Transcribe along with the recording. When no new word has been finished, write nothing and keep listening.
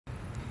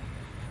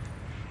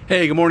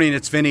Hey, good morning.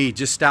 It's Vinny.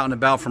 Just out and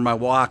about for my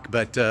walk,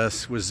 but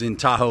was in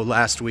Tahoe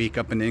last week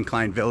up in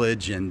Incline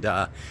Village, and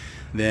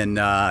then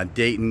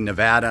Dayton,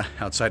 Nevada,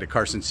 outside of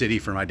Carson City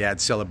for my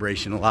dad's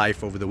celebration of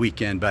life over the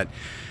weekend. But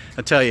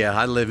I tell you,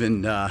 I live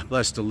in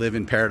blessed to live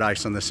in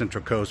paradise on the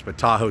Central Coast, but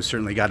Tahoe's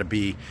certainly got to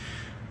be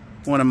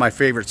one of my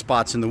favorite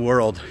spots in the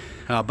world.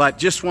 But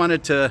just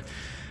wanted to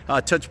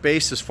touch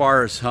base as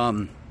far as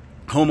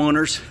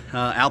homeowners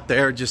out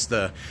there, just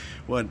a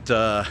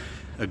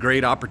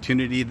great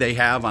opportunity they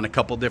have on a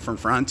couple different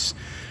fronts.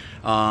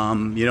 You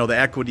know, the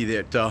equity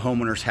that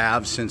homeowners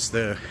have since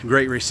the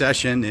Great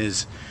Recession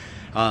is,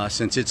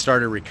 since it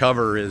started to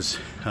recover, is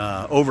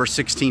over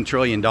 $16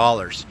 trillion.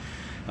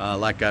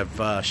 Like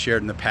I've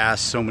shared in the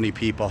past, so many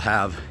people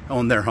have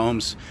owned their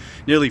homes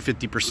nearly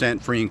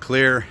 50% free and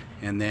clear,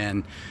 and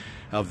then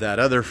of that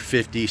other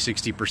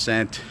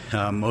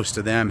 50-60%, most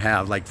of them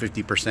have like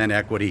 50%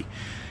 equity,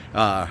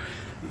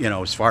 you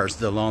know, as far as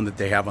the loan that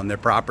they have on their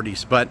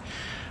properties. But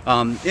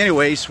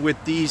anyways,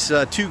 with these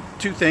two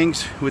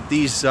things, with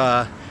these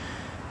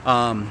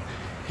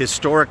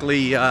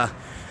historically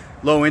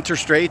low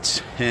interest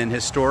rates and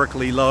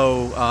historically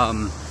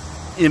low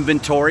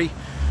inventory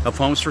of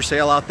homes for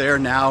sale out there,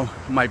 now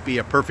might be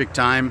a perfect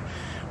time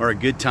or a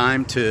good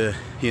time to,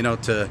 you know,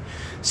 to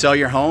sell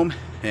your home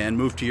and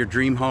move to your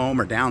dream home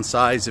or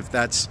downsize if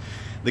that's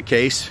the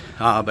case.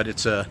 But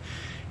it's a,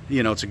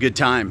 you know, it's a good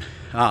time.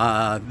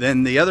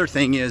 Then the other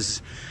thing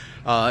is,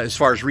 as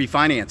far as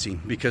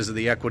refinancing, because of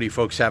the equity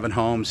folks have in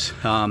homes,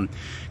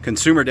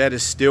 consumer debt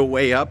is still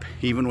way up,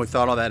 even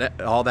without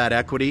all that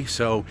equity.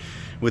 So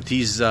with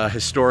these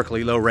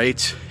historically low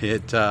rates,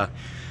 it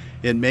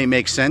may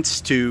make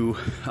sense to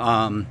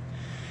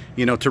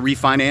you know, to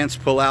refinance,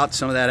 pull out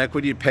some of that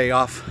equity to pay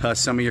off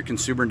some of your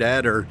consumer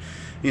debt, or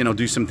you know,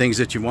 do some things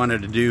that you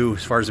wanted to do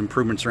as far as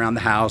improvements around the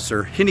house,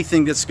 or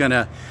anything that's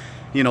gonna,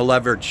 you know,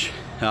 leverage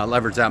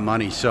that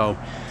money. So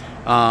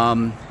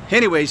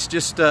anyways,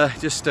 just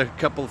a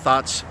couple of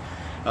thoughts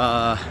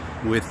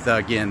with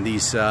again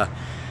these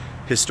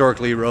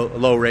historically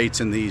low rates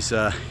and these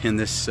in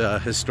this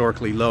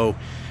historically low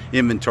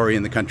inventory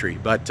in the country.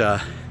 But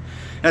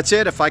that's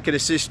it. If I could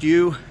assist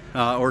you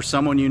or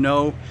someone you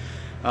know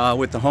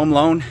with the home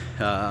loan,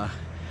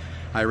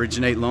 I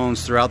originate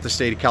loans throughout the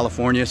state of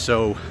California,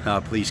 so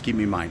please keep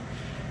me in mind.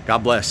 God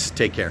bless.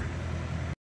 Take care.